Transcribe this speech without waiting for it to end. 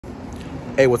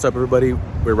Hey, what's up, everybody?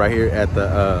 We're right here at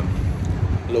the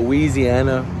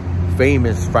Louisiana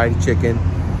famous fried chicken.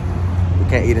 We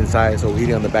can't eat inside, so we're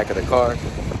eating on the back of the car.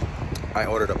 I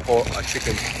ordered a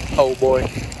chicken po' boy.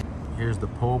 Here's the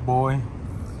po' boy.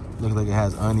 Looks like it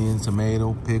has onions,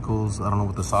 tomato, pickles. I don't know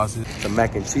what the sauce is. The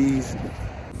mac and cheese.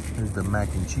 Here's the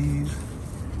mac and cheese.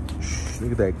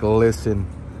 Look at that glisten.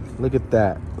 Look at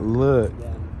that. Look.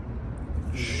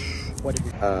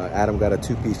 Adam got a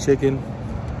 2-piece chicken.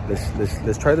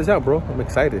 Let's try this out, bro. I'm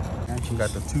excited. We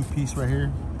got the 2-piece right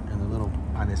here and the little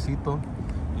panecito.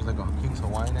 It's like a King's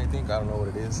Hawaiian, I think. I don't know what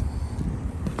it is.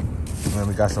 And then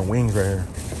we got some wings right here.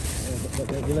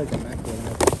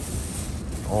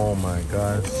 Oh my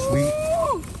god,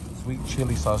 sweet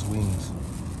chili sauce wings.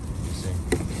 Let's see.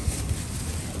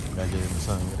 Gotta get it in the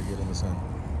sun. Gotta get it in the sun.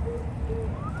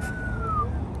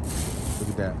 Look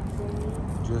at that.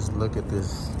 Just look at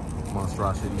this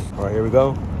monstrosity. All right, here we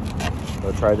go.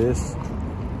 Let's try this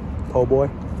po' boy.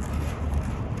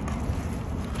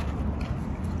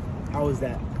 How is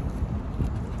that?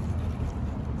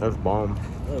 That's bomb.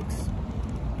 Looks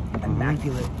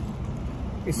immaculate.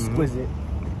 Exquisite.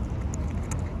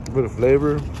 For the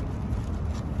flavor,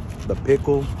 the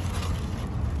pickle,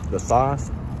 the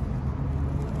sauce.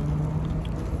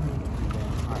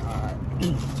 Alright.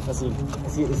 Let's see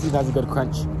if that's a good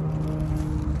crunch.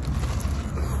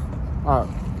 Alright.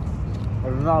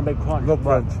 It's not a big crunch. No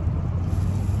crunch.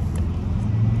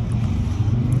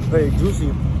 Very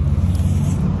juicy.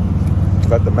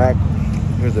 Got the mac.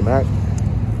 Here's the mac.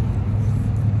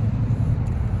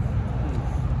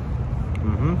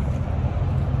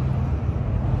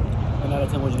 And out of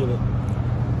 10, what'd you give it?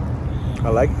 I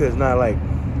like it because it's not like,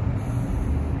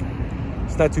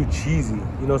 it's not too cheesy.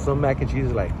 You know, some mac and cheese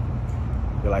is like,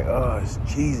 you're like, oh, it's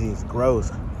cheesy, it's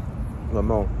gross.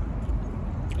 No.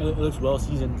 It looks well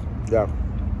seasoned. Yeah.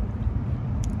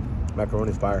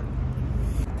 Macaroni's fire.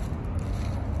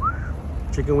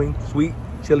 Chicken wing, sweet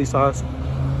chili sauce.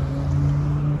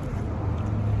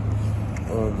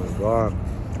 Oh my god.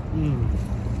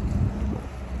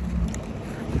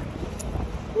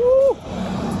 Woo.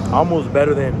 Almost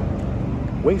better than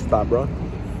Wingstop, bro.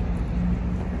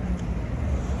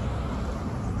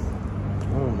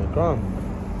 Oh my god.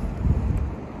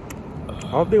 I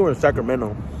don't think we're in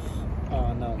Sacramento.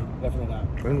 No, definitely not.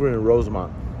 I think we're in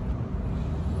Rosemont.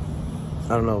 I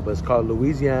don't know, but it's called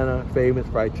Louisiana Famous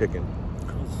Fried Chicken.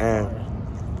 And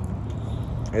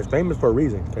it's famous for a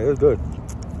reason. Okay, it's good.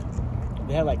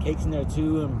 They have like cakes in there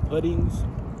too and puddings.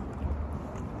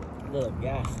 Look,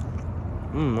 gas.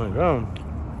 Oh my god.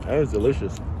 That is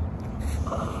delicious.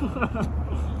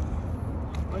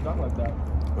 Why you talking like that?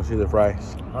 Let's see the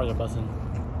fries. Ours are busting.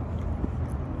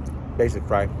 Basic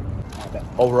fry.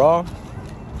 Overall,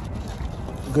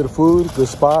 good food, good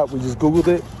spot. We just Googled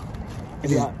it.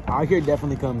 Yeah, out here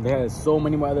definitely come. There are so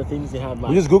many more other things they have.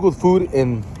 Like, we just Googled food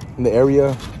in the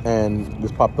area and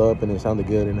this popped up and it sounded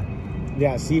good. You know?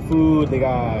 Yeah, seafood. They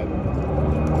got.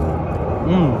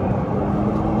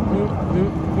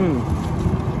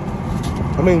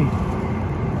 I mean,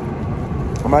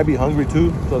 I might be hungry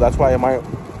too, so that's why it might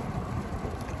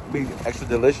be extra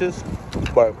delicious.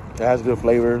 But it has good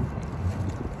flavor.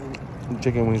 The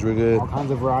chicken wings were good. All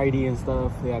kinds of variety and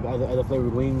stuff. They have other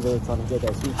flavored wings. It's on good.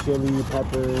 That sweet chili,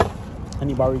 pepper,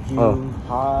 honey barbecue,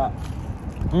 hot.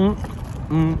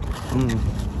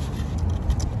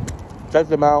 Check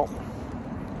them out.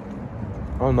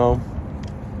 I don't know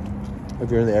if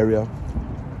you're in the area.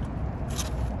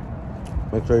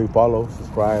 Make sure you follow,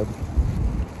 subscribe,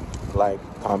 like,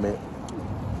 comment.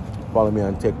 Follow me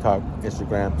on TikTok,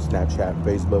 Instagram, Snapchat,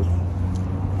 Facebook,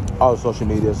 all social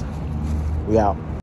medias. We out.